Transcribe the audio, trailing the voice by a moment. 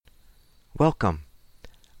Welcome.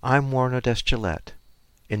 I'm Warren Odess-Gillette,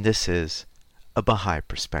 and this is A Bahá'í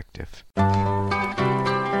Perspective.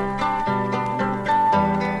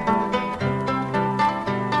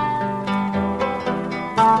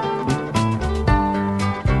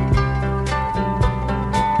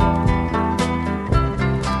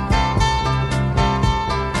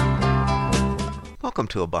 Welcome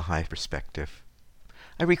to A Bahá'í Perspective.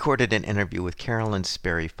 I recorded an interview with Carolyn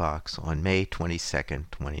Sparey Fox on May 22,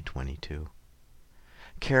 2022.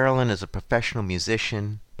 Carolyn is a professional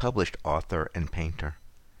musician, published author, and painter.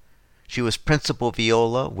 She was principal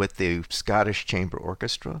viola with the Scottish Chamber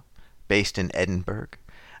Orchestra, based in Edinburgh,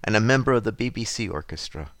 and a member of the BBC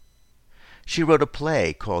Orchestra. She wrote a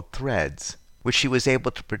play called Threads, which she was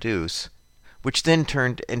able to produce, which then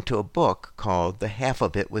turned into a book called The Half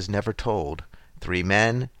of It Was Never Told: 3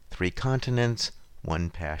 Men, 3 Continents,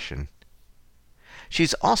 1 Passion.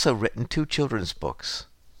 She's also written 2 children's books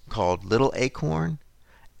called Little Acorn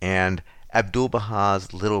and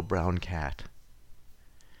Abdu'l-Bahá's Little Brown Cat.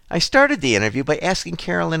 I started the interview by asking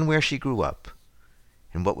Carolyn where she grew up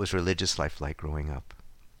and what was religious life like growing up.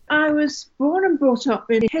 I was born and brought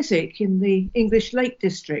up in Keswick in the English Lake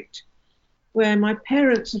District, where my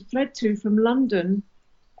parents had fled to from London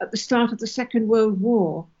at the start of the Second World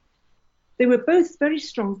War. They were both very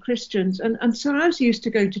strong Christians, and so I was used to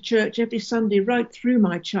going to church every Sunday right through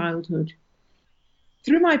my childhood.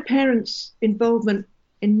 Through my parents' involvement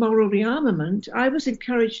in moral rearmament, I was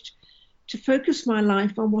encouraged to focus my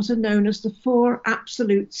life on what are known as the 4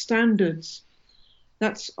 absolute standards.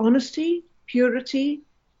 That's honesty, purity,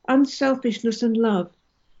 unselfishness, and love,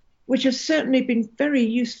 which have certainly been very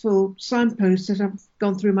useful signposts as I've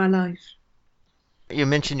gone through my life. You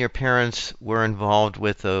mentioned your parents were involved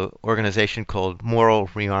with an organization called Moral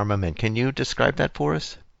Rearmament. Can you describe that for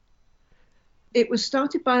us? It was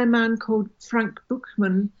started by a man called Frank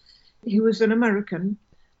Buchman, who was an American.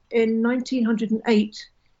 In 1908,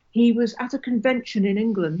 he was at a convention in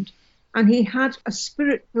England, and he had a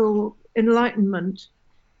spiritual enlightenment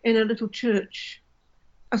in a little church.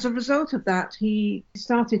 As a result of that, he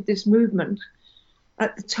started this movement.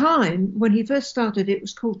 At the time, when he first started, it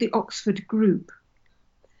was called the Oxford Group.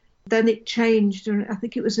 Then it changed, and I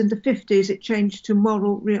think it was in the 50s, it changed to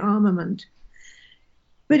Moral Rearmament.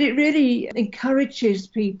 But it really encourages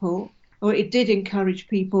people, or it did encourage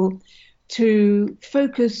people, to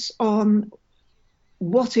focus on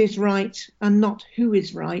what is right and not who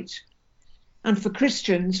is right. And for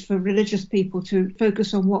Christians, for religious people, to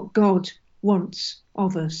focus on what God wants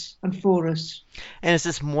of us and for us. And is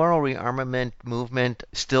this moral rearmament movement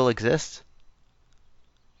still exists?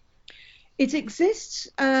 It exists,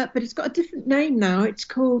 but it's got a different name now. It's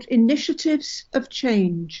called Initiatives of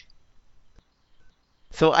Change.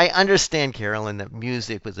 So I understand, Carolyn, that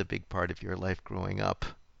music was a big part of your life growing up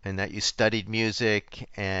and that you studied music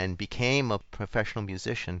and became a professional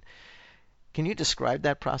musician. Can you describe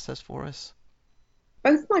that process for us?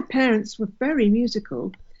 Both my parents were very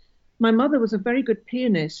musical. My mother was a very good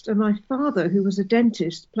pianist, and my father, who was a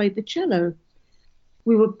dentist, played the cello.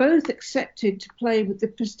 We were both accepted to play with the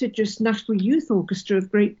prestigious National Youth Orchestra of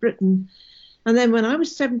Great Britain. And then when I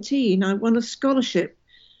was 17, I won a scholarship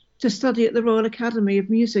to study at the Royal Academy of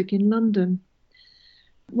Music in London.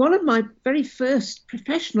 One of my very first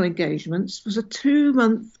professional engagements was a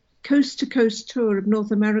 2-month coast-to-coast tour of North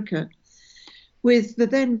America with the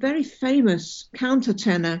then very famous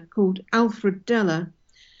countertenor called Alfred Deller.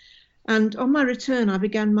 And on my return, I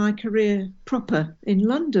began my career proper in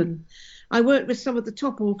London. I worked with some of the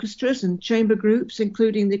top orchestras and chamber groups,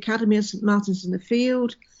 including the Academy of St Martin's in the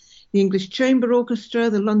Field, the English Chamber Orchestra,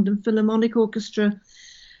 the London Philharmonic Orchestra,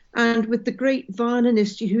 and with the great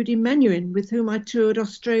violinist Yehudi Menuhin, with whom I toured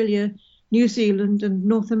Australia, New Zealand, and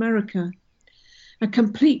North America. A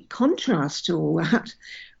complete contrast to all that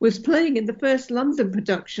was playing in the first London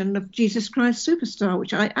production of Jesus Christ Superstar,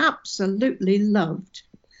 which I absolutely loved.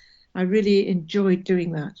 I really enjoyed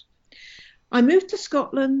doing that. I moved to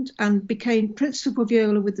Scotland and became principal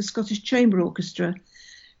viola with the Scottish Chamber Orchestra,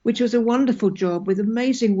 which was a wonderful job with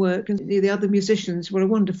amazing work, and the other musicians were a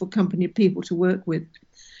wonderful company of people to work with.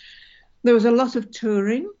 There was a lot of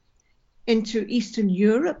touring into Eastern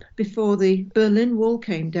Europe before the Berlin Wall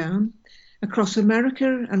came down, across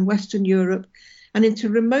America and Western Europe, and into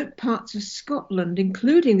remote parts of Scotland,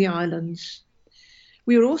 including the islands.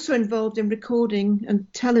 We were also involved in recording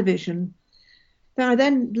and television. I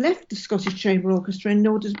then left the Scottish Chamber Orchestra in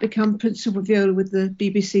order to become principal viola with the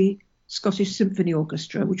BBC Scottish Symphony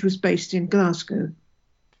Orchestra, which was based in Glasgow.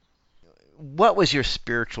 What was your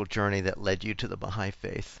spiritual journey that led you to the Bahá'í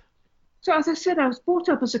faith? So as I said, I was brought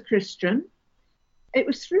up as a Christian. It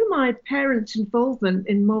was through my parents' involvement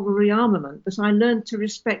in moral rearmament that I learned to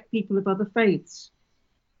respect people of other faiths.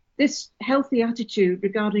 This healthy attitude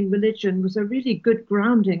regarding religion was a really good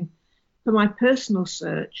grounding for my personal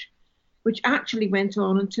search, which actually went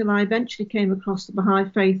on until I eventually came across the Baha'i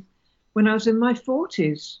faith when I was in my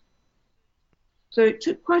 40s. So it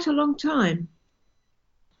took quite a long time.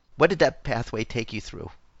 What did that pathway take you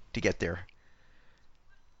through to get there?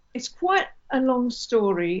 It's quite a long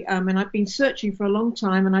story, and I've been searching for a long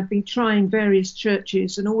time, and I've been trying various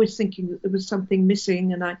churches and always thinking that there was something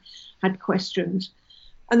missing, and I had questions.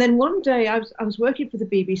 And then one day I was working for the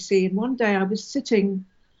BBC, and one day I was sitting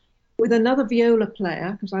with another viola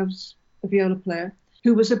player, because I was a viola player,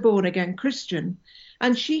 who was a born-again Christian.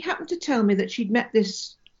 And she happened to tell me that she'd met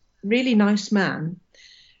this really nice man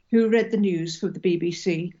who read the news for the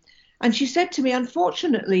BBC. And she said to me,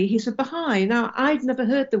 unfortunately, he's a Baha'i. Now, I'd never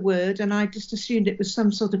heard the word, and I just assumed it was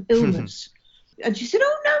some sort of illness. And she said,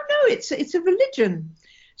 oh, no, it's a religion.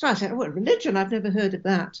 So I said, oh, a religion? I've never heard of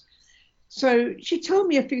that. So she told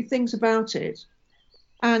me a few things about it,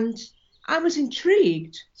 and I was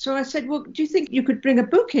intrigued. So I said, well, do you think you could bring a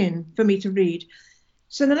book in for me to read?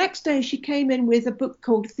 So the next day she came in with a book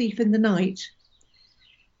called Thief in the Night,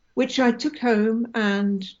 which I took home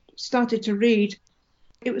and started to read.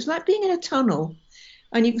 It was like being in a tunnel,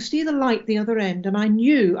 and you could see the light the other end, and I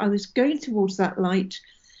knew I was going towards that light,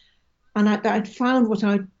 and I'd found what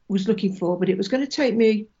I was looking for, but it was going to take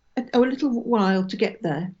me a little while to get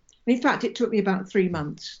there. In fact, it took me about 3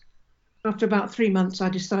 months. After about 3 months, I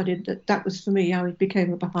decided that was for me. I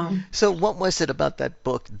became a Baha'i. So what was it about that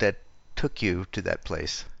book that took you to that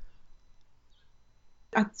place?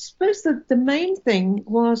 I suppose the main thing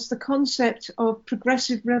was the concept of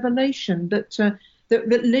progressive revelation, that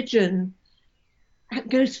religion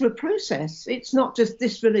goes through a process. It's not just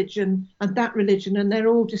this religion and that religion, and they're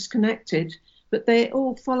all disconnected, but they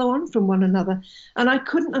all follow on from one another. And I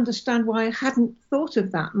couldn't understand why I hadn't thought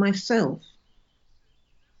of that myself.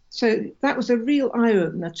 So that was a real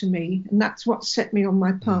eye-opener to me, and that's what set me on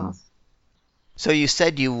my path. So you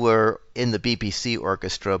said you were in the BBC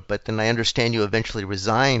orchestra, but then I understand you eventually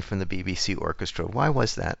resigned from the BBC orchestra. Why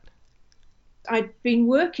was that? I'd been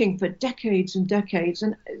working for decades and decades,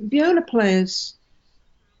 and viola players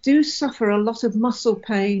do suffer a lot of muscle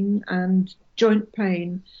pain and joint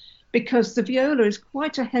pain because the viola is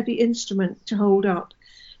quite a heavy instrument to hold up.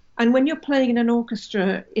 And when you're playing in an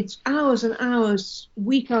orchestra, it's hours and hours,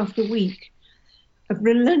 week after week, of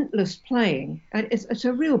relentless playing. And it's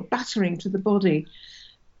a real battering to the body.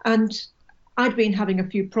 And I'd been having a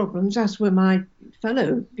few problems, as were my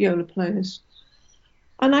fellow viola players.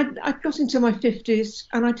 And I got into my 50s,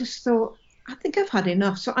 and I just thought, I think I've had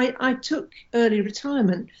enough. So I took early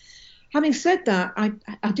retirement. Having said that,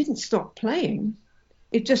 I didn't stop playing.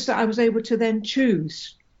 It's just that I was able to then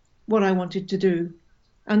choose what I wanted to do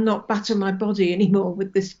and not batter my body anymore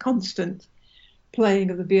with this constant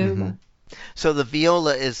playing of the viola. Mm-hmm. So the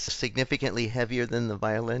viola is significantly heavier than the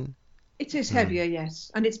violin? It is heavier,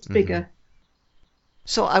 yes, and it's bigger.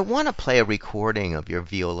 So I want to play a recording of your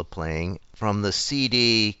viola playing from the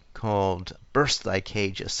CD called Burst Thy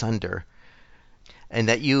Cage Asunder, and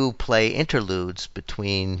that you play interludes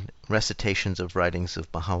between recitations of writings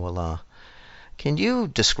of Baha'u'llah. Can you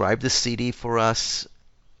describe the CD for us?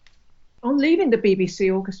 On leaving the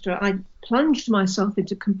BBC orchestra, I plunged myself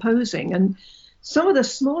into composing, and some of the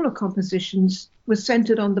smaller compositions were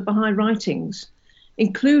centered on the Baha'i writings,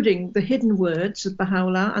 including the hidden words of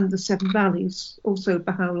Baha'u'llah and the Seven Valleys, also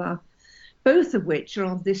Baha'u'llah, both of which are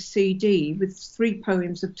on this CD with 3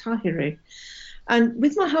 poems of Tahiri. And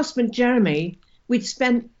with my husband, Jeremy, we'd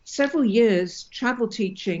spent several years travel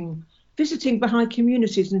teaching, visiting Baha'i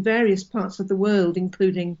communities in various parts of the world,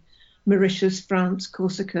 including Mauritius, France,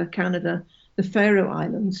 Corsica, Canada, the Faroe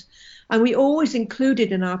Islands. And we always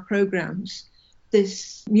included in our programs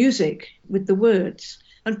this music with the words.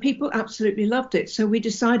 And people absolutely loved it. So we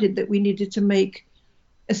decided that we needed to make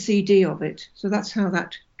a CD of it. So that's how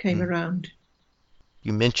that came around.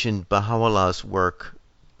 You mentioned Baha'u'llah's work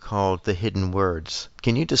called The Hidden Words.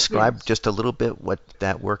 Can you describe just a little bit what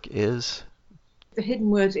that work is? The Hidden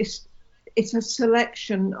Words, it's a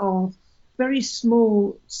selection of very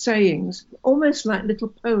small sayings, almost like little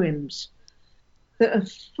poems, that are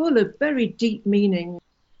full of very deep meaning.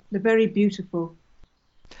 They're very beautiful.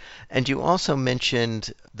 And you also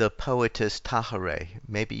mentioned the poetess Tahiri.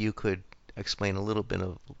 Maybe you could explain a little bit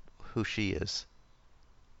of who she is.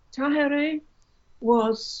 Tahiri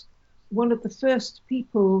was one of the first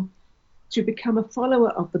people to become a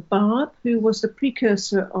follower of the Bab, who was the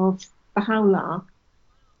precursor of Baha'u'llah.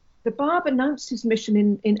 The Bab announced his mission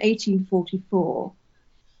in 1844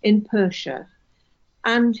 in Persia.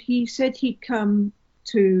 And he said he'd come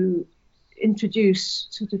to introduce,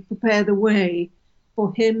 to prepare the way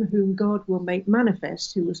for him whom God will make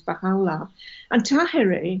manifest, who was Baha'u'llah. And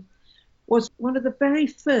Tahiri was one of the very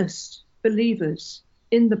first believers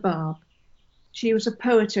in the Bab. She was a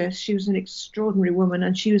poetess, she was an extraordinary woman,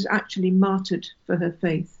 and she was actually martyred for her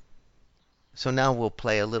faith. So now we'll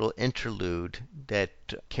play a little interlude that,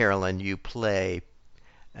 Carolyn, you play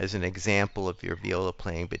as an example of your viola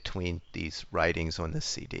playing between these writings on this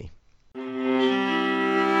CD.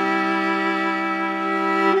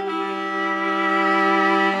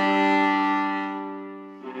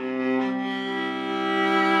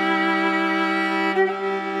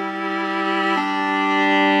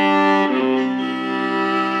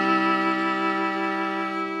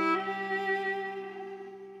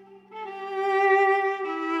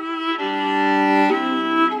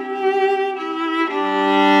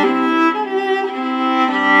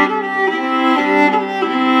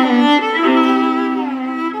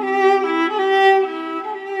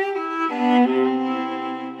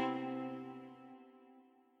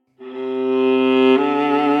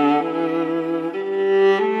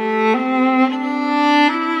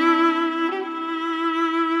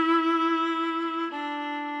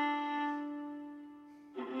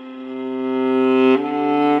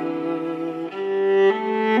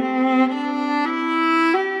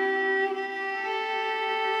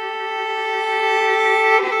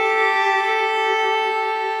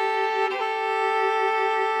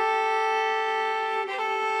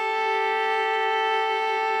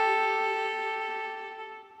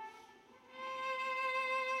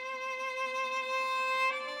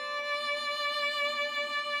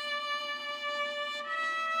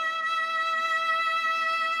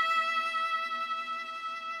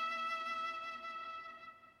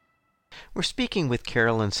 We're speaking with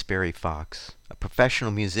Carolyn Sparey Fox, a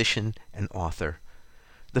professional musician and author.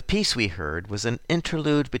 The piece we heard was an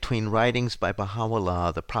interlude between writings by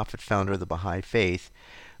Baha'u'llah, the prophet founder of the Bahá'í faith,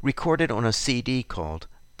 recorded on a CD called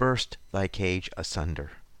Burst Thy Cage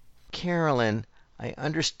Asunder. Carolyn, I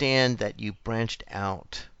understand that you branched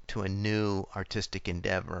out to a new artistic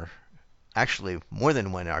endeavor, actually more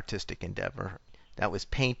than one artistic endeavor. That was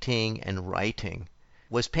painting and writing.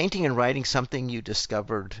 Was painting and writing something you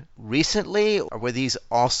discovered recently, or were these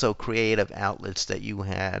also creative outlets that you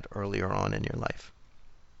had earlier on in your life?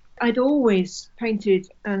 I'd always painted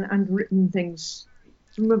and written things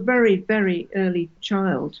from a very, very early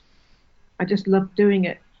child. I just loved doing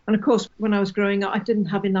it. And of course, when I was growing up, I didn't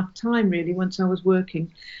have enough time really once I was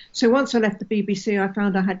working. So once I left the BBC, I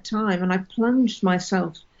found I had time, and I plunged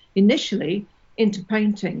myself initially into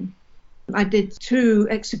painting. I did 2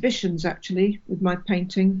 exhibitions actually with my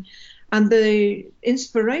painting, and the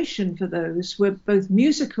inspiration for those were both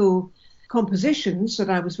musical compositions that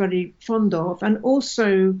I was very fond of, and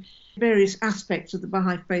also various aspects of the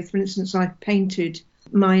Baha'i faith. For instance, I painted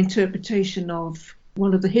my interpretation of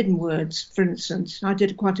one of the hidden words, for instance. I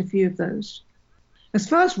did quite a few of those. As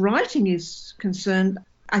far as writing is concerned,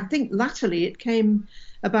 I think latterly it came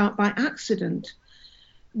about by accident.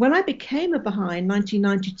 When I became a Baha'i in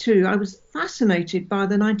 1992, I was fascinated by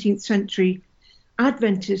the 19th century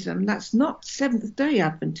Adventism. That's not Seventh-day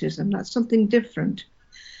Adventism, that's something different.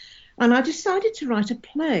 And I decided to write a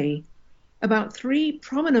play about 3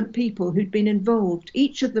 prominent people who'd been involved,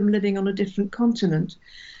 each of them living on a different continent.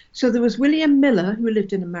 So there was William Miller, who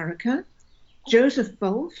lived in America, Joseph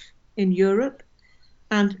Wolf in Europe,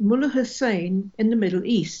 and Mullah Hussein in the Middle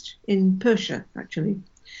East, in Persia, actually.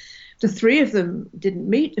 The 3 of them didn't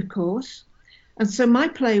meet, of course, and so my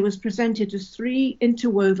play was presented as 3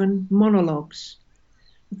 interwoven monologues.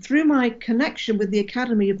 Through my connection with the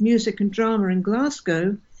Academy of Music and Drama in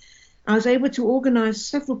Glasgow, I was able to organise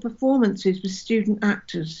several performances with student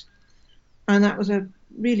actors, and that was a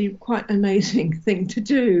really quite amazing thing to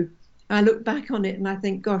do. I look back on it and I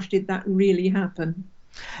think, gosh, did that really happen?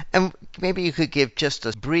 And maybe you could give just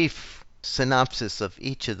a brief synopsis of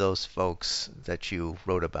each of those folks that you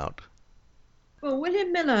wrote about. Well,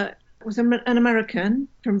 William Miller was an American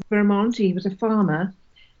from Vermont. He was a farmer,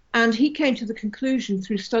 and he came to the conclusion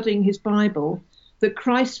through studying his Bible that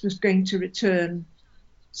Christ was going to return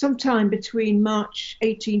sometime between March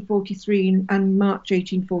 1843 and March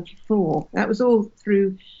 1844. That was all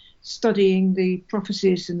through studying the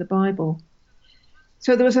prophecies in the Bible.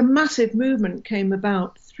 So there was a massive movement came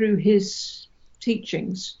about through his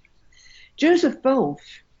teachings. Joseph Wolf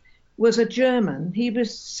was a German. He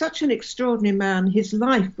was such an extraordinary man. His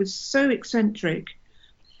life was so eccentric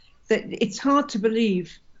that it's hard to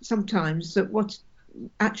believe sometimes that what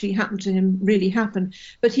actually happened to him really happened.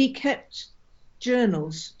 But he kept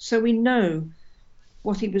journals, so we know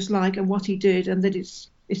what he was like and what he did, and that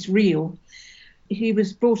it's real. He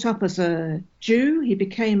was brought up as a Jew. He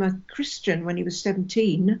became a Christian when he was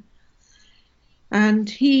 17, and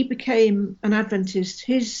he became an Adventist.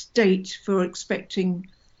 His date for expecting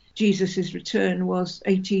Jesus' return was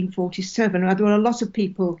 1847. Well, a lot of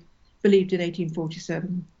people believed in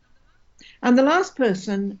 1847. And the last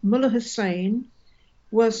person, Mullah Hussein,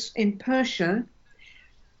 was in Persia.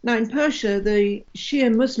 Now, in Persia, the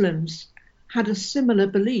Shia Muslims had a similar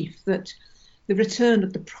belief that the return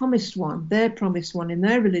of the promised one in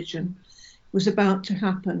their religion, was about to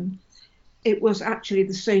happen. It was actually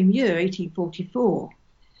the same year, 1844.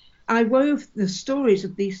 I wove the stories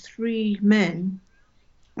of these three men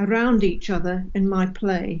around each other in my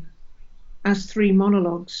play as three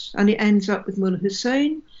monologues, and it ends up with Mullah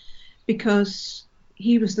Hussein because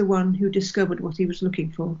he was the one who discovered what he was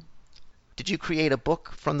looking for. Did you create a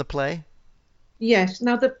book from the play? Yes.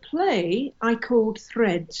 Now, the play I called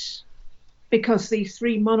Threads because these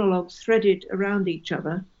three monologues threaded around each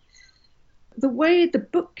other. The way the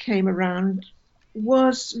book came around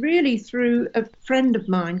was really through a friend of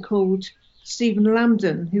mine called Stephen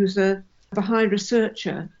Lambden, who's a Bahá'í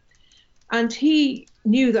researcher. And he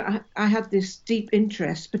knew that I had this deep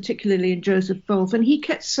interest, particularly in Joseph Wolf. And he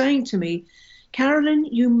kept saying to me, Carolyn,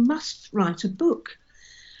 you must write a book.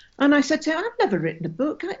 And I said to him, I've never written a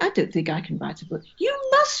book. I don't think I can write a book. You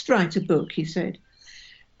must write a book, he said.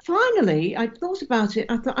 Finally, I thought about it.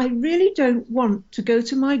 I thought, I really don't want to go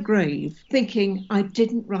to my grave thinking I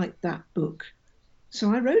didn't write that book.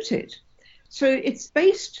 So I wrote it. So it's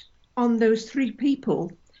based on those three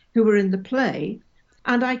people who were in the play.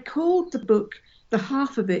 And I called the book, The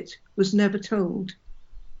Half of It Was Never Told.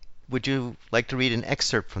 Would you like to read an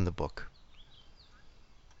excerpt from the book?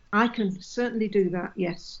 I can certainly do that,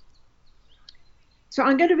 yes. So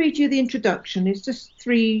I'm going to read you the introduction. It's just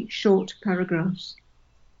 3 short paragraphs.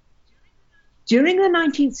 During the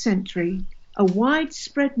 19th century, a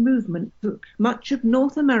widespread movement took much of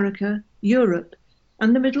North America, Europe,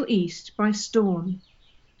 and the Middle East by storm.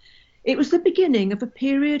 It was the beginning of a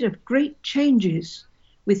period of great changes,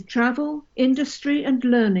 with travel, industry, and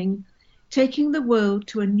learning taking the world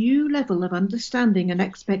to a new level of understanding and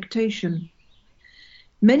expectation.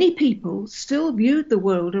 Many people still viewed the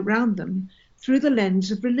world around them through the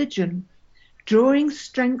lens of religion, drawing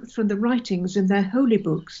strength from the writings in their holy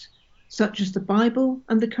books, such as the Bible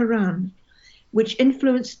and the Quran, which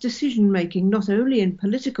influenced decision-making not only in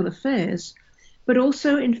political affairs, but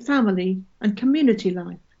also in family and community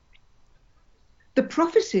life. The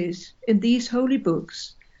prophecies in these holy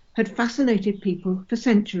books had fascinated people for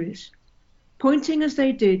centuries, pointing as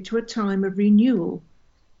they did to a time of renewal,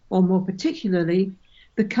 or more particularly,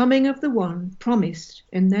 the coming of the one promised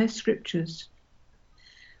in their scriptures.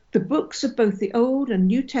 The books of both the Old and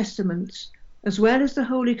New Testaments, as well as the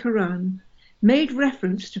Holy Quran, made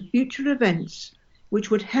reference to future events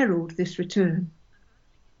which would herald this return.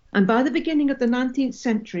 And by the beginning of the 19th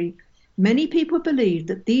century, many people believed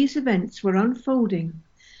that these events were unfolding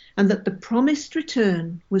and that the promised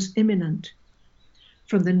return was imminent.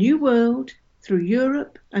 From the New World, through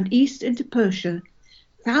Europe and east into Persia,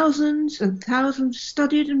 thousands and thousands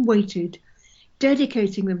studied and waited,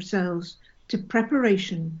 dedicating themselves to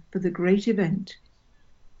preparation for the great event.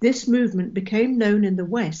 This movement became known in the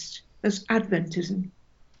West as Adventism.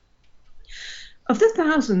 Of the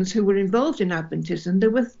thousands who were involved in Adventism, there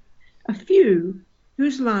were a few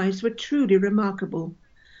whose lives were truly remarkable,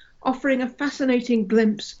 offering a fascinating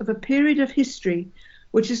glimpse of a period of history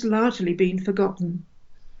which has largely been forgotten.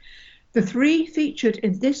 The 3 featured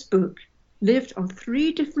in this book lived on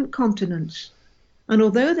 3 different continents, and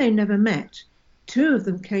although they never met, 2 of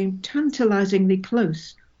them came tantalizingly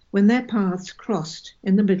close when their paths crossed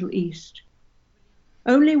in the Middle East.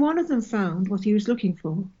 Only one of them found what he was looking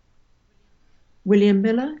for. William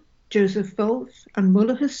Miller, Joseph Wolf, and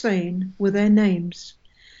Mullah Hussein were their names.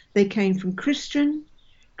 They came from Christian,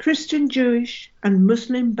 Jewish, and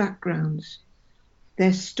Muslim backgrounds.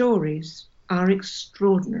 Their stories are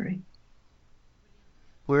extraordinary.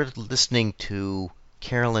 We're listening to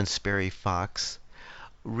Carolyn Sparey Fox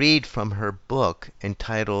read from her book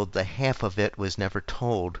entitled The Half of It Was Never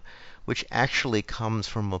Told, which actually comes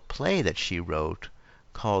from a play that she wrote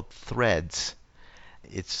called Threads.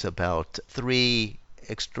 It's about 3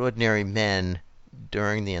 extraordinary men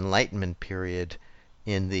during the Enlightenment period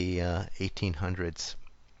in the 1800s.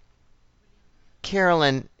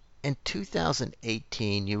 Carolyn, in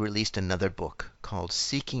 2018 you released another book called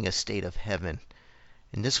Seeking a State of Heaven,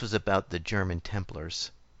 and this was about the German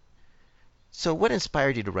Templars. So what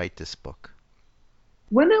inspired you to write this book?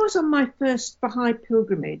 When I was on my first Baha'i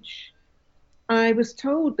pilgrimage, I was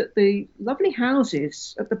told that the lovely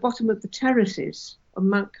houses at the bottom of the terraces of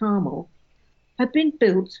Mount Carmel had been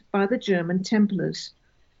built by the German Templars,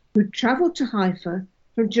 who travelled to Haifa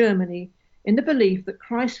from Germany in the belief that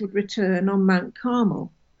Christ would return on Mount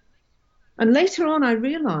Carmel. And later on, I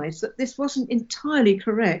realised that this wasn't entirely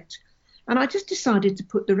correct, and I just decided to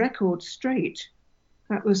put the record straight.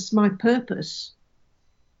 That was my purpose.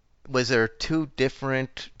 Was there two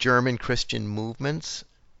different German Christian movements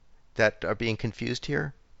that are being confused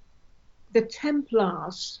here? The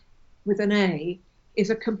Templars, with an A, is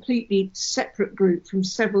a completely separate group from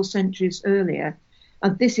several centuries earlier,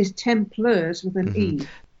 and this is Templars with an E.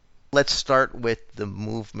 Let's start with the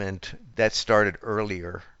movement that started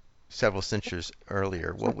earlier, several centuries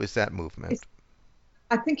earlier. What was that movement?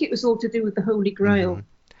 I think it was all to do with the Holy Grail.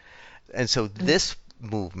 And so this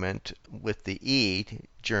movement with the E,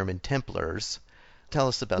 German Templars, tell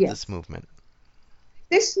us about this movement.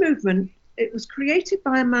 This movement, it was created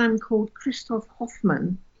by a man called Christoph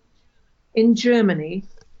Hoffmann in Germany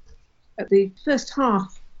at the first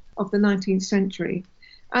half of the 19th century.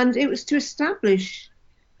 And it was to establish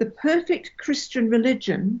the perfect Christian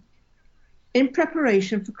religion in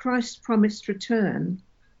preparation for Christ's promised return.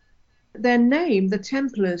 Their name, the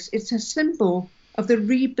Templars, is a symbol of the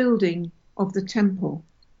rebuilding of the temple.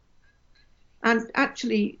 And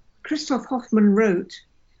actually, Christoph Hoffmann wrote,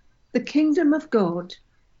 "The kingdom of God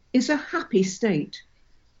is a happy state.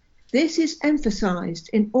 This is emphasized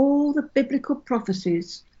in all the biblical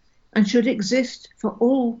prophecies and should exist for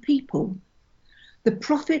all people. The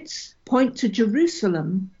prophets point to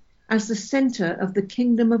Jerusalem as the center of the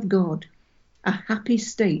kingdom of God, a happy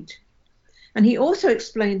state." And he also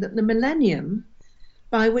explained that the millennium,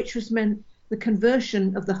 by which was meant the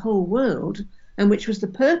conversion of the whole world, and which was the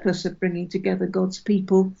purpose of bringing together God's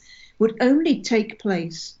people, would only take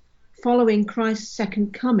place following Christ's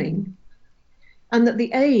second coming, and that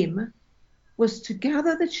the aim was to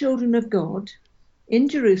gather the children of God in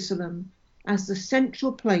Jerusalem as the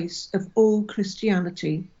central place of all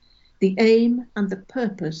Christianity, the aim and the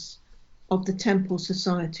purpose of the temple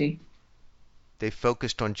society. They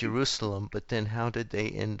focused on Jerusalem, but then how did they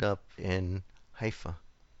end up in Haifa?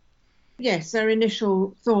 Yes, their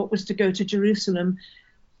initial thought was to go to Jerusalem,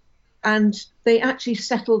 and they actually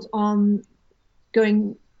settled on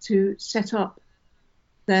going to set up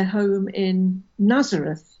their home in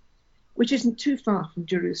Nazareth, which isn't too far from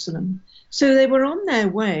Jerusalem. So they were on their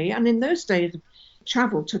way, and in those days,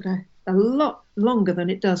 travel took a lot longer than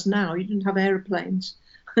it does now. You didn't have aeroplanes.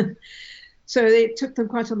 So it took them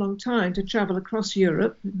quite a long time to travel across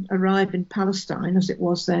Europe and arrive in Palestine, as it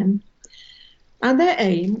was then. And their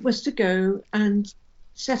aim was to go and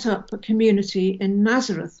set up a community in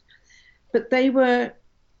Nazareth. But they were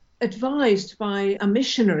advised by a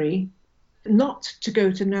missionary not to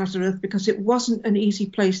go to Nazareth because it wasn't an easy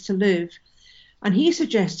place to live. And he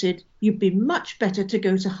suggested you'd be much better to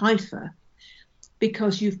go to Haifa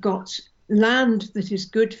because you've got land that is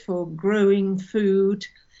good for growing food,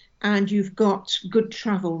 and you've got good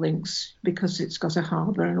travel links because it's got a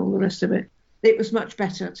harbour and all the rest of it. It was much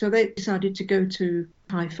better. So they decided to go to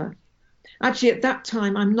Haifa. Actually, at that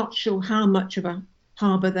time, I'm not sure how much of a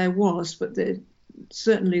harbour there was, but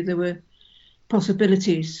certainly there were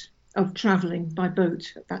possibilities of travelling by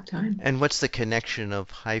boat at that time. And what's the connection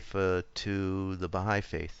of Haifa to the Bahá'í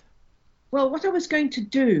faith? Well, what I was going to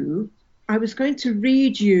do, I was going to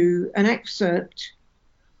read you an excerpt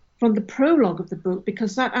from the prologue of the book,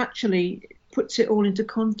 because that actually puts it all into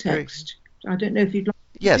context. I don't know if you'd like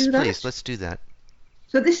to do that. Yes, please, let's do that.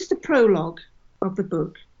 So this is the prologue of the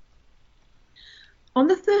book. On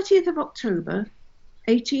the 30th of October,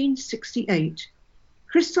 1868,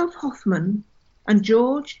 Christoph Hoffmann and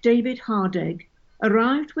George David Hardegg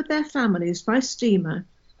arrived with their families by steamer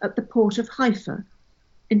at the port of Haifa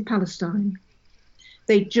in Palestine.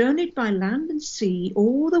 They journeyed by land and sea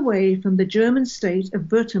all the way from the German state of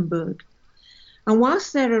Württemberg, and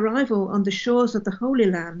whilst their arrival on the shores of the Holy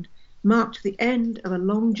Land marked the end of a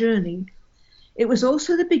long journey, it was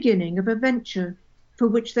also the beginning of a venture for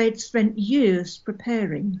which they had spent years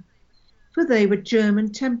preparing. For they were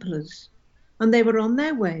German Templars, and they were on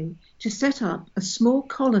their way to set up a small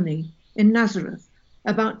colony in Nazareth,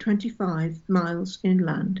 about 25 miles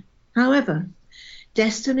inland. However,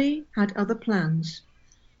 destiny had other plans,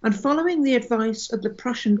 and following the advice of the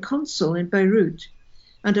Prussian consul in Beirut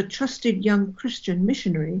and a trusted young Christian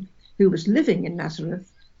missionary who was living in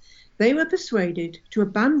Nazareth, they were persuaded to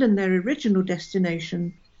abandon their original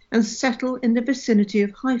destination and settle in the vicinity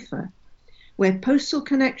of Haifa, where postal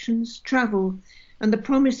connections, travel, and the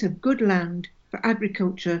promise of good land for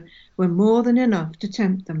agriculture were more than enough to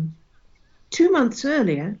tempt them. 2 months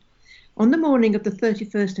earlier, On the morning of the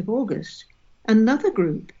 31st of August, another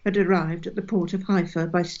group had arrived at the port of Haifa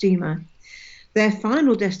by steamer, their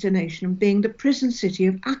final destination being the prison city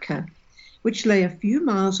of Akka, which lay a few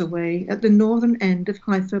miles away at the northern end of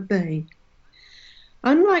Haifa Bay.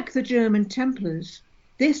 Unlike the German Templars,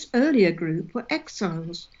 this earlier group were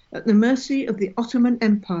exiles at the mercy of the Ottoman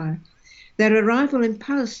Empire, their arrival in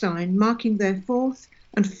Palestine marking their fourth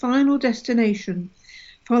and final destination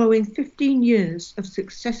following 15 years of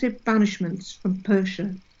successive banishments from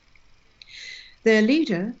Persia. Their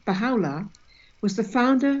leader, Baha'u'llah, was the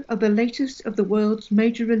founder of the latest of the world's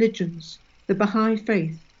major religions, the Bahá'í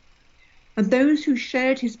faith, and those who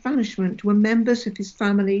shared his banishment were members of his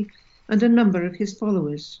family and a number of his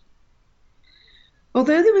followers.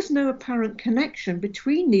 Although there was no apparent connection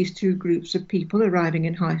between these two groups of people arriving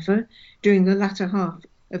in Haifa during the latter half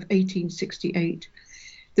of 1868,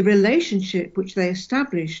 the relationship which they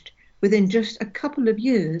established within just a couple of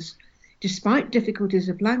years, despite difficulties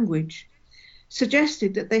of language,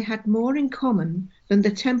 suggested that they had more in common than the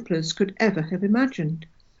Templars could ever have imagined.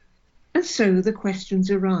 And so the questions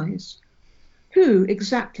arise. Who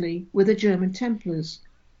exactly were the German Templars?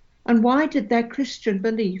 And why did their Christian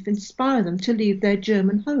belief inspire them to leave their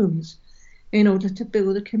German homes in order to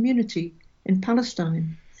build a community in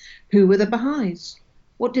Palestine? Who were the Baha'is?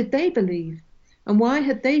 What did they believe? And why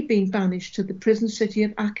had they been banished to the prison city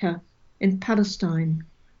of Akka in Palestine?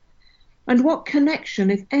 And what connection,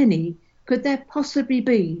 if any, could there possibly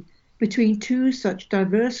be between two such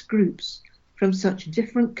diverse groups from such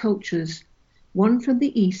different cultures, one from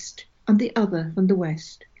the East and the other from the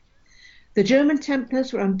West? The German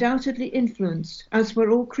Templars were undoubtedly influenced, as were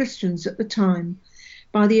all Christians at the time,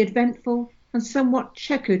 by the eventful and somewhat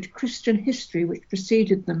checkered Christian history which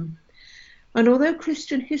preceded them. And although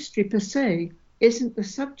Christian history per se isn't the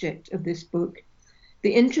subject of this book,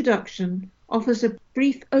 the introduction offers a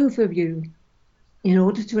brief overview in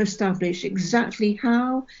order to establish exactly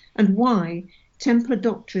how and why Templar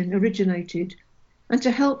doctrine originated and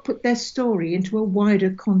to help put their story into a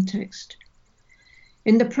wider context.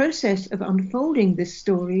 In the process of unfolding this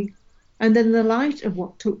story, and in the light of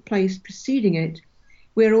what took place preceding it,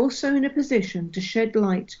 we are also in a position to shed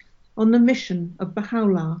light on the mission of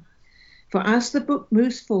Baha'u'llah, for as the book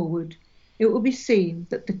moves forward, it will be seen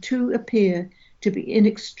that the two appear to be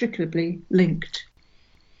inextricably linked.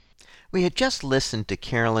 We had just listened to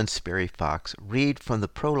Carolyn Sparey Fox read from the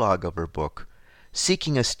prologue of her book,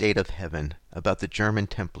 Seeking a State of Heaven, about the German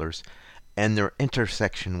Templars and their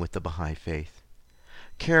intersection with the Baha'i faith.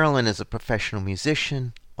 Carolyn is a professional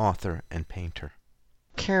musician, author, and painter.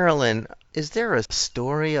 Carolyn, is there a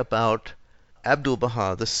story about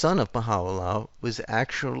Abdu'l-Baha, the son of Baha'u'llah, was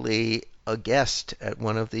actually a guest at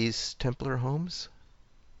one of these Templar homes?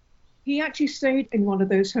 He actually stayed in one of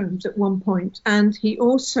those homes at one point, and he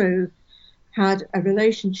also had a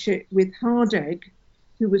relationship with Hardegg,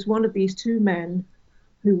 who was one of these two men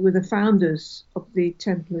who were the founders of the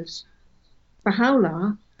Templars.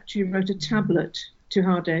 Baha'u'llah actually wrote a tablet to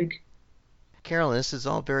Hardegg. Carolyn, this is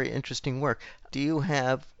all very interesting work. Do you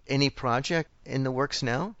have any project in the works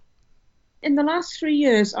now? In the last 3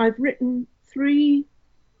 years, I've written 3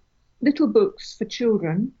 little books for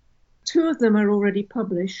children. 2 of them are already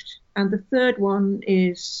published, and the third one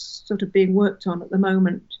is sort of being worked on at the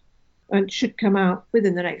moment and should come out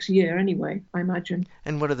within the next year anyway, I imagine.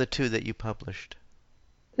 And what are the 2 that you published?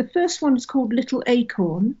 The first one is called Little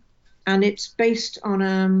Acorn, and it's based on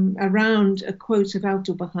around a quote of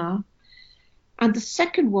Abdu'l-Baha. And the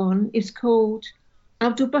second one is called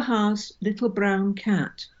Abdu'l-Baha's Little Brown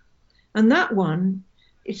Cat. And that one,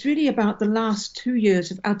 it's really about the last 2 years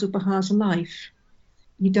of Abdu'l-Baha's life.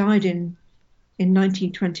 He died in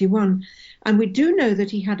 1921. And we do know that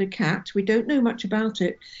he had a cat. We don't know much about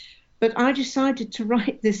it. But I decided to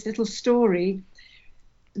write this little story,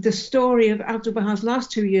 the story of Abdu'l-Baha's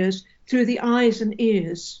last 2 years, through the eyes and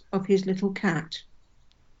ears of his little cat.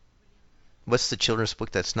 What's the children's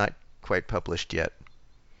book that's not quite published yet?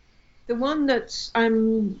 The one that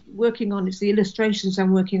I'm working on, is the illustrations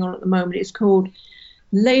I'm working on at the moment. It's called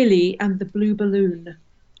Leili and the Blue Balloon.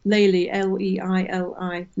 Leili,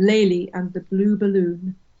 L-E-I-L-I, Leili and the Blue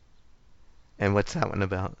Balloon. And what's that one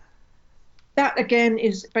about? That, again,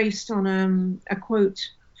 is based on a quote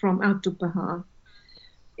from Abdu'l-Baha.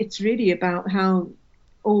 It's really about how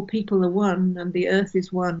all people are one and the earth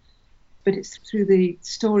is one. But it's through the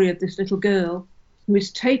story of this little girl who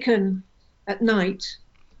is taken at night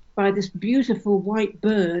by this beautiful white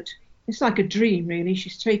bird. It's like a dream, really.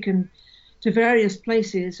 She's taken to various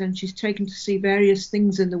places and she's taken to see various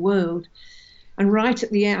things in the world. And right at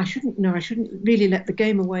the end, I shouldn't really let the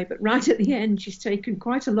game away, but right at the end, she's taken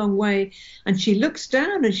quite a long way and she looks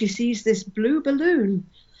down and she sees this blue balloon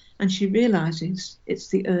and she realizes it's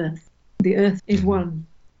the Earth. The Earth is one.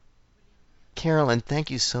 Carolyn, thank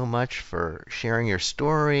you so much for sharing your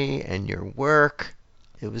story and your work.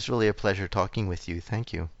 It was really a pleasure talking with you.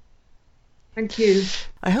 Thank you. Thank you.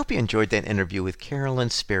 I hope you enjoyed that interview with Carolyn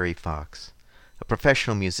Sparey Fox, a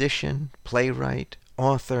professional musician, playwright,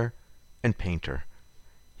 author, and painter.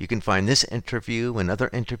 You can find this interview and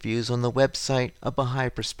other interviews on the website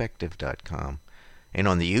abahaiperspective.com and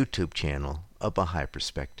on the YouTube channel A Baha'i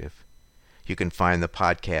Perspective. You can find the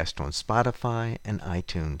podcast on Spotify and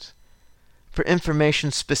iTunes. For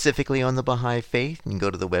information specifically on the Baha'i Faith, you can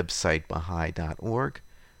go to the website baha'i.org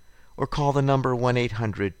or call the number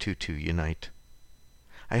 1-800-22-UNITE.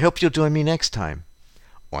 I hope you'll join me next time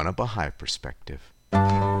on A Baha'i Perspective.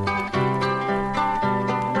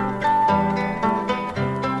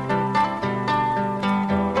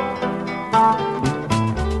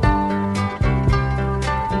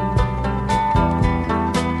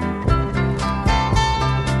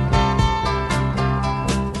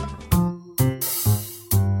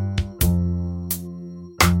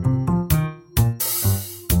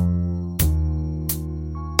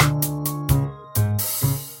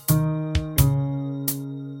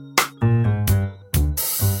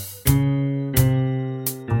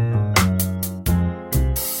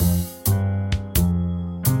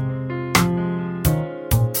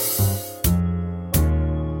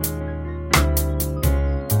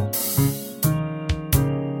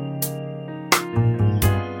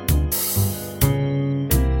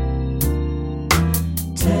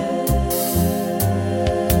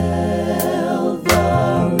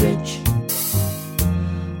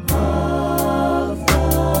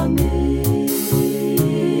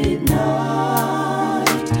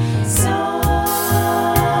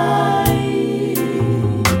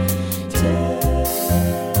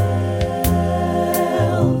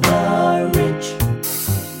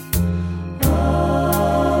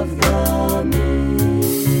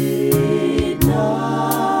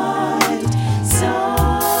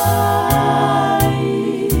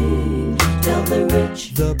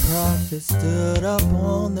 The prophet stood up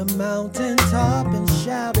on the mountaintop and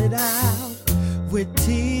shouted out with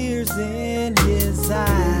tears in his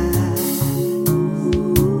eyes.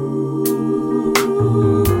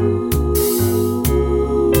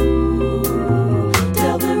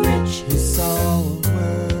 Tell the rich he saw a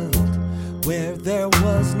world where there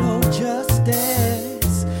was no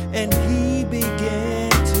justice, and he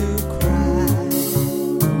began to cry.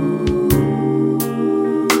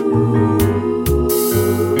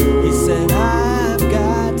 He said, I've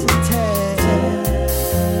got to tell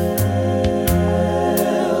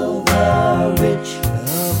the rich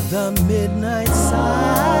of the midnight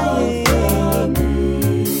sighing.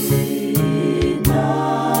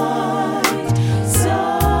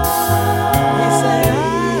 He said,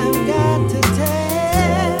 I've got to tell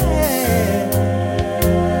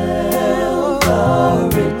the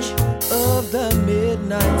rich of the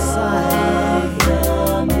midnight sighing.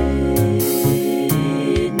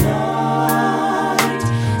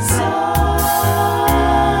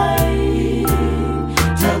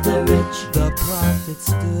 The prophet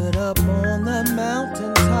stood up on the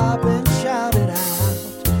mountaintop and shouted out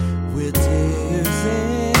with tears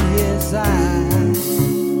in his eyes.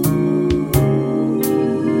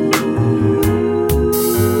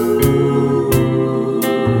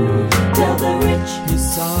 Tell the rich he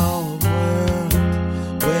saw a world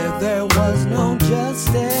where there was no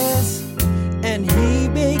justice, and he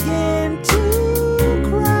began to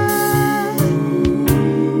cry.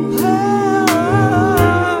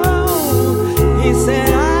 He said,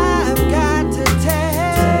 I've got to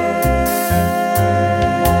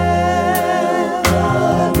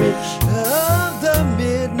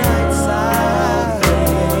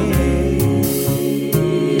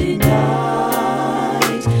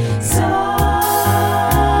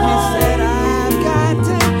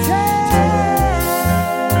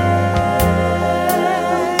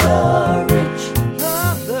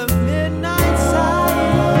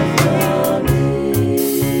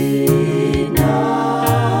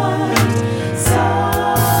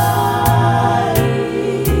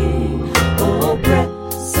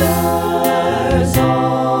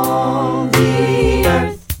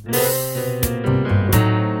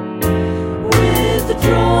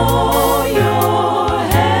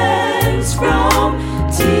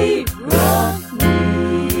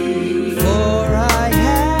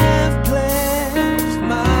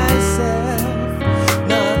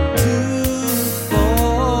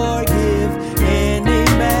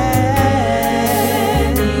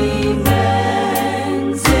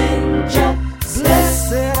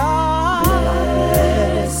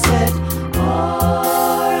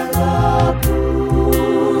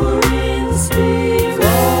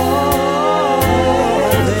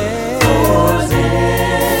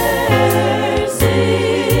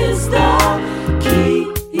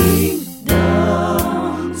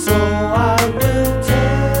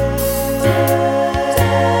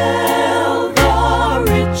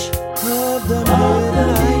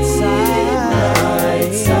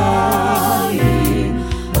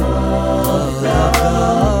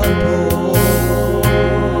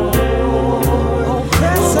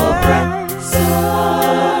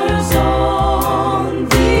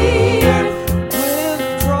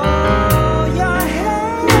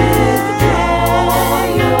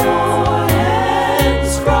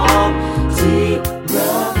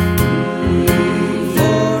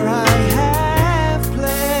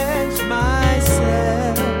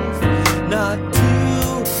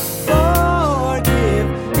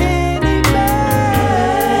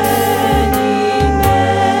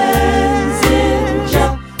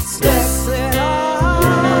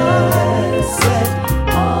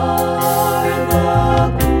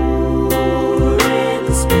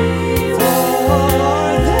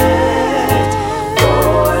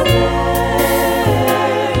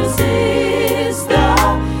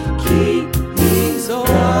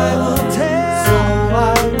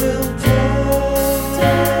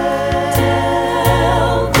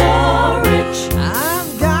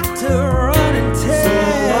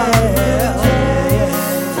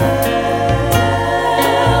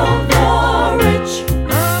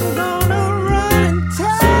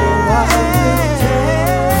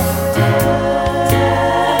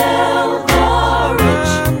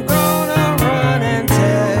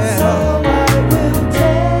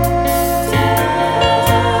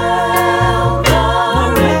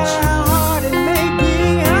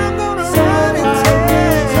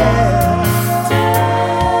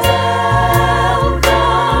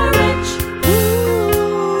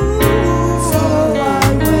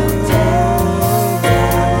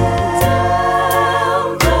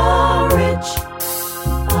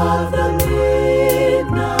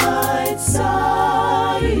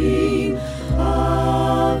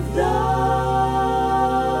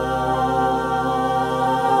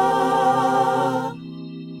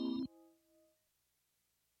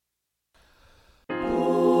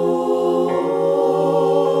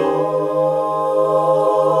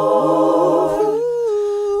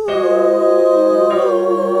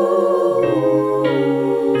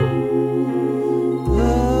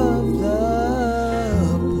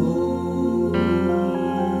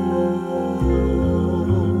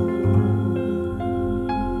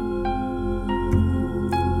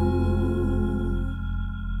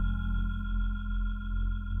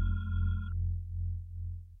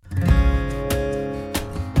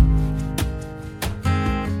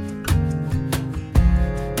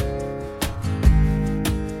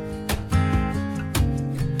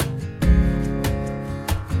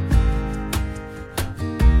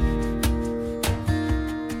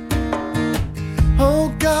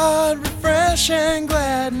fresh and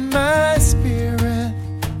glad in my spirit,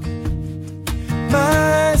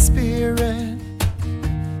 my spirit,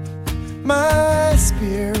 my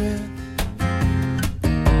spirit.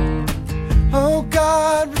 Oh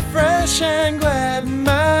God, refresh and glad in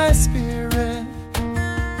my spirit,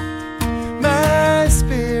 my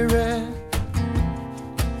spirit,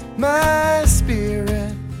 my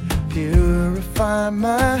spirit. Purify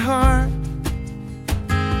my heart,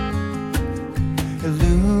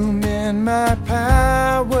 illumine my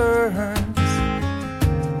powers.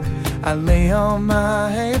 I lay all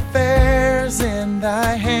my affairs in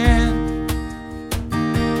thy hand.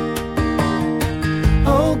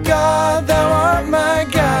 Oh God, thou art my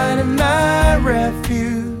guide and my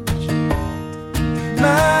refuge,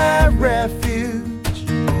 my refuge,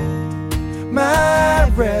 my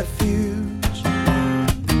refuge.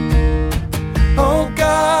 Oh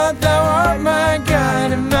God, thou art my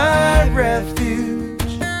guide and my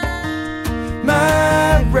refuge,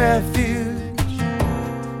 my refuge,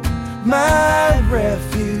 my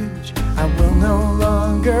refuge. I will no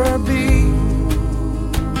longer be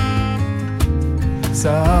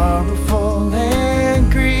sorrowful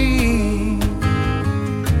and grieved.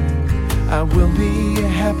 I will be a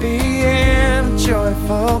happy and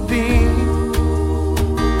joyful being.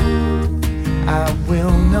 I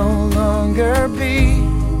will no longer be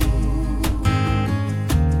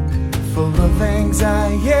full of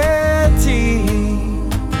anxiety,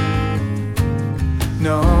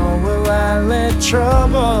 nor will I let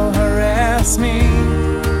trouble harass me.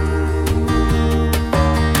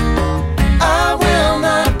 I will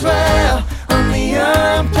not dwell on the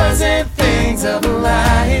unpleasant things of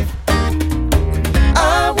life.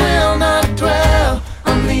 I will not dwell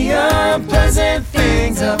on the unpleasant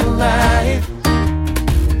things of life.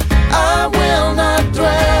 I will not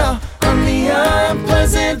dwell on the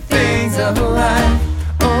unpleasant things of life.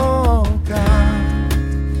 Oh God,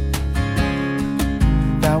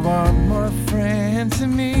 thou art more friend to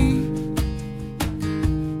me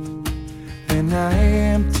than I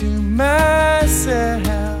am to myself.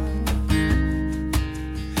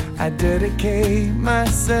 I dedicate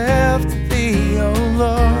myself to thee, oh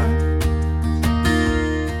Lord.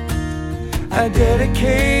 I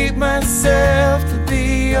dedicate myself to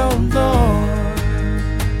thee, oh Lord.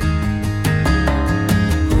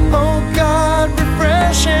 Oh God,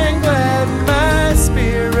 refresh and glad my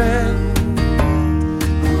spirit,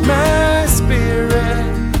 my spirit,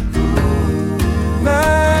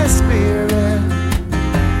 my spirit.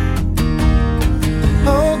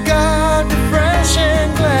 Oh God, refresh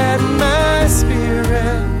and glad my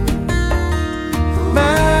spirit,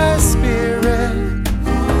 my spirit,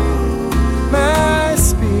 my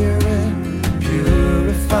spirit.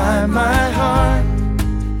 Purify my heart,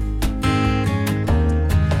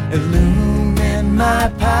 illumine my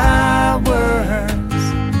powers.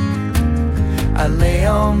 I lay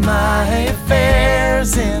all my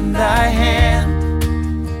affairs in thy hand.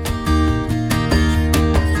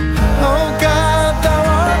 Oh God, thou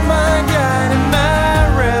art my guide and my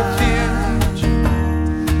refuge,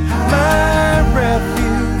 my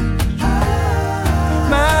refuge,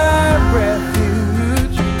 my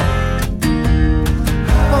refuge.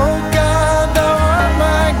 Oh God, thou art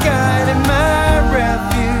my guide and my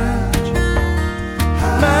refuge,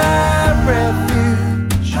 my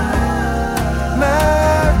refuge,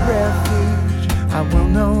 my refuge. I will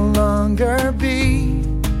no longer be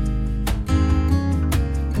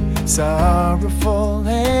sorrowful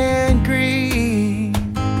and grieved.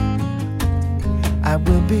 I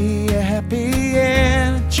will be a happy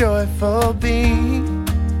and joyful being.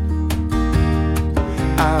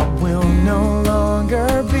 I will no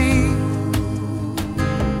longer be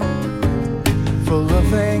full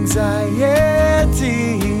of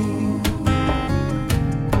anxiety,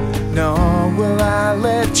 nor will I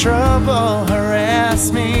let trouble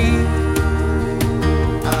harass me.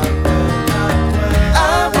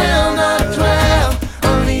 I will not dwell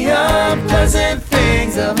on the unpleasant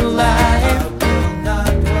things of life.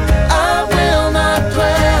 I will not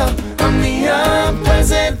dwell on the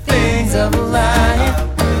unpleasant things of life.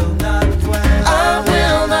 I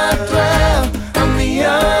will not dwell on the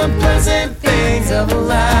unpleasant things of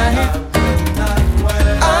life.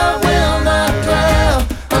 I will not dwell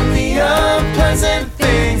on the unpleasant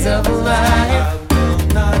things of life.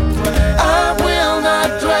 I will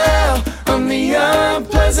not dwell on the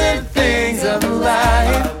unpleasant things of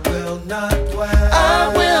life. I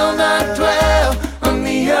will not dwell on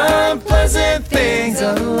the unpleasant things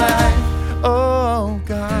of life. Oh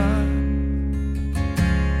God,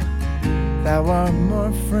 thou art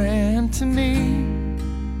more friend to me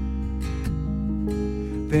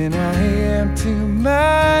than I am to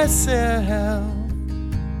myself.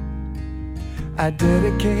 I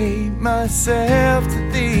dedicate myself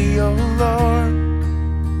to thee, O Lord.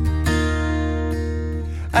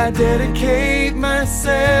 I dedicate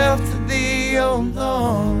myself to thee, O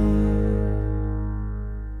Lord.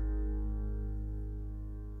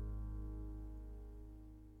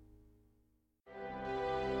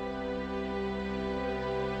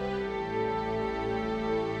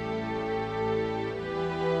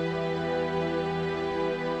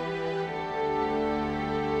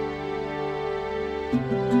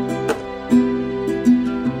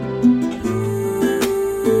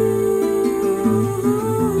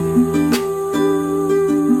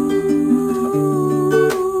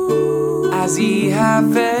 As ye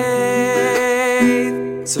have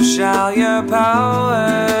faith, so shall your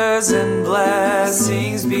powers and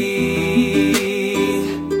blessings be,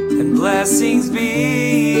 and blessings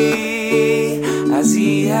be. As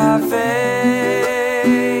ye have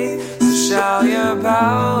faith, so shall your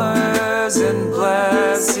powers and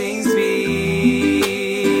blessings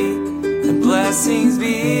be, and blessings be.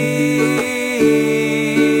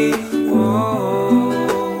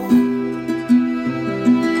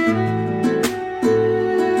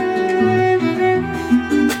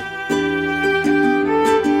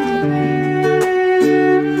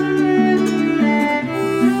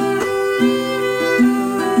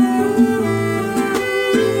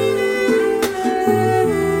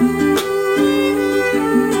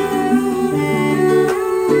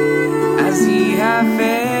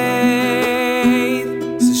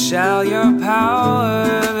 Shall your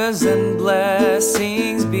powers and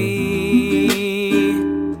blessings be,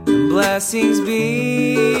 and blessings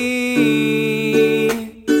be.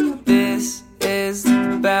 This is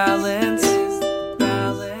the balance,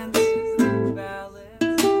 balance,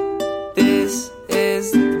 balance. This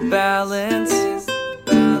is the balance,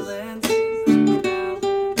 balance,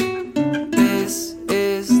 balance. This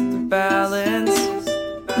is the balance,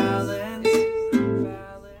 balance,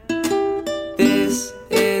 balance. This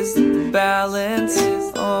is the balance,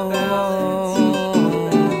 oh.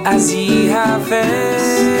 As ye have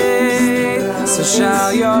faith, so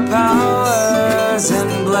shall your powers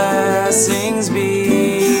and blessings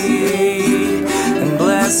be, and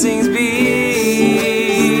blessings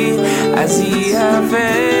be. As ye have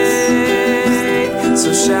faith,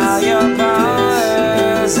 so shall your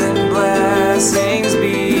powers and blessings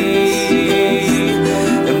be,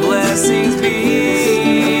 and blessings be.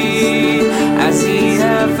 As ye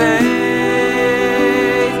have faith,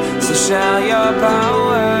 so shall your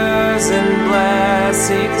powers and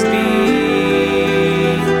blessings be,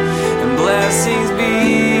 and blessings be.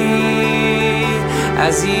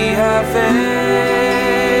 As ye have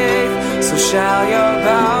faith, so shall your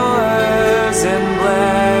powers and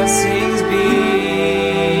blessings be,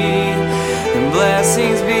 and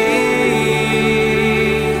blessings be.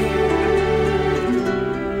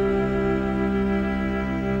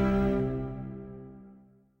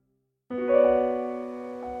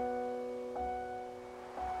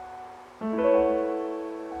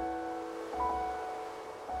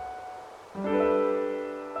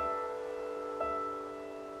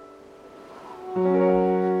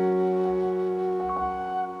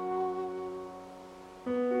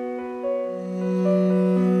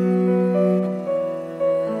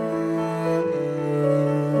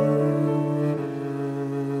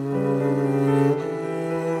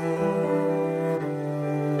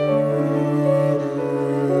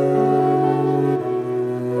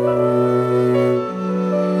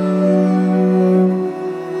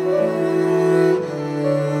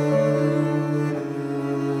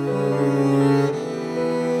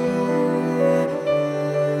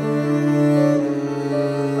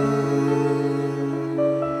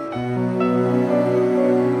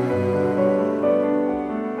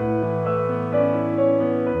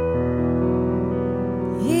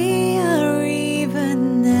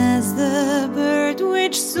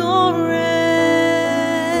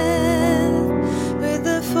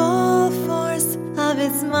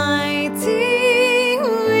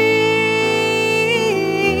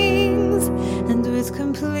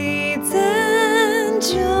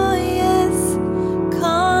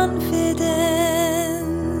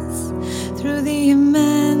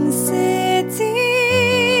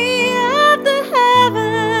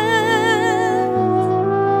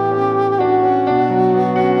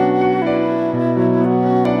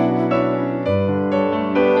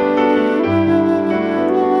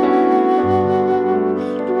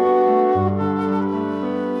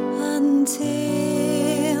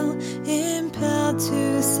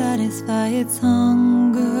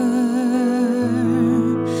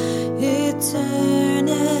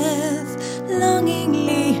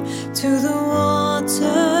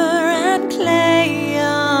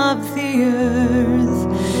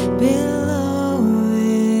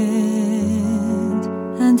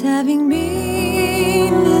 having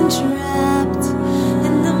been entrapped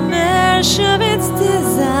in the mesh of its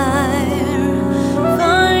desire,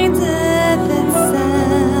 findeth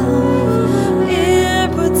itself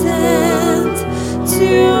impotent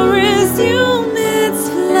to resume its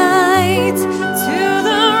flight to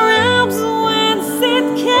the realms whence it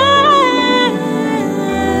came.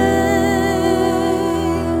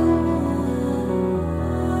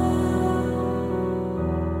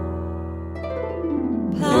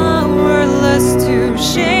 Powerless to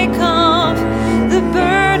shake off the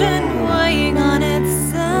burden weighing on its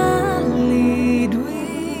sullied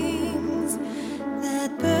wings,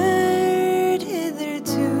 that bird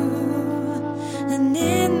hitherto an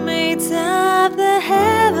inmate of the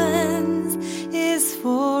heavens is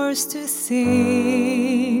forced to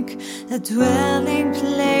seek a dwelling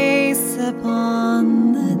place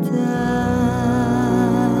upon the dust.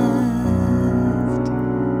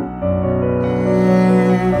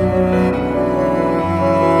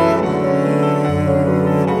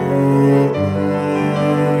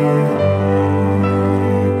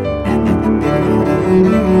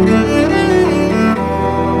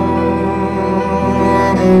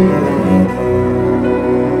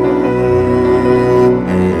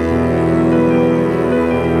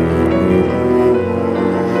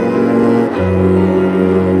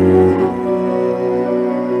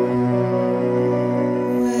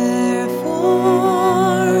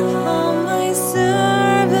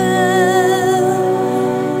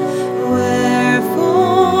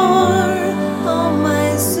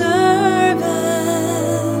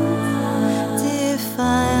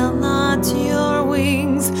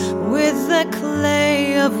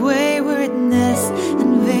 Of waywardness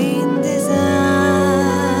and vain desires,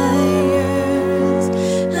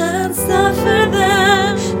 and suffer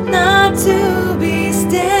them not to be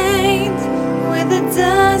stained with the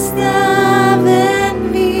dust of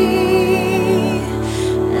envy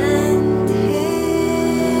and hate,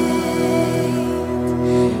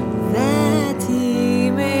 that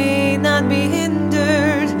he may not be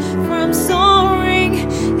hindered from soaring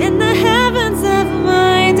in the heavens of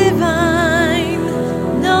my divine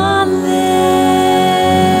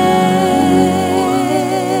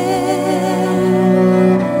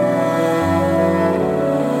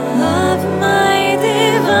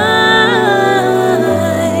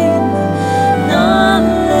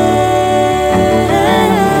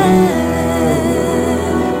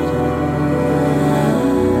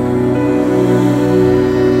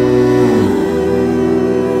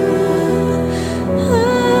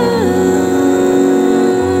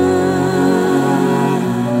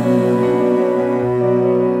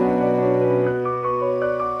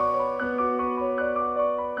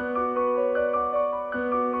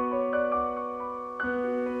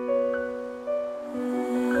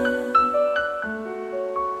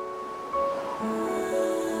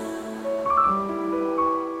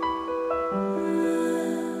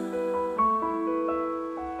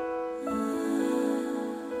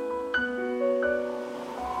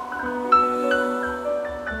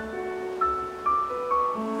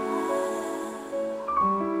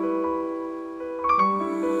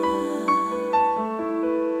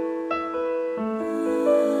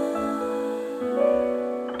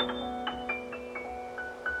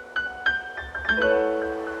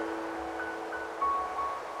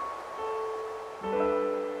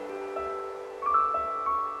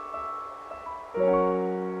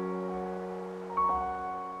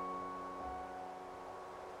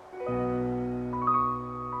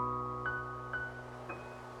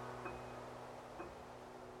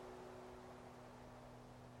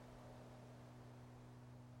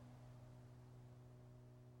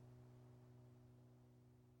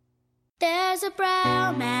There's a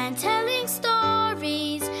brown man telling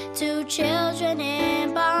stories to children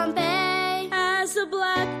in Bombay, as a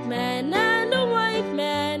black man and a white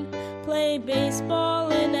man play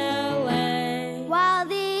baseball in LA, while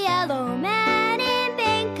the yellow man in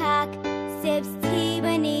Bangkok sips tea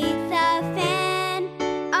beneath a fan.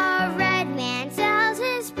 A red man sells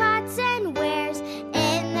his pots and wares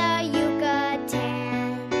in the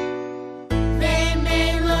Yucatan. They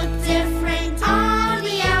may look different on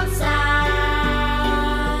the outside,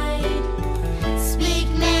 speak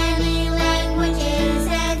many languages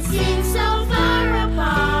and seem so far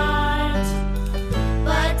apart,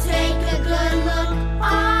 but take a good look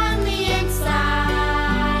on the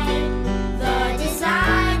inside. The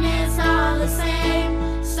design is all the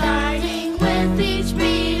same, starting with each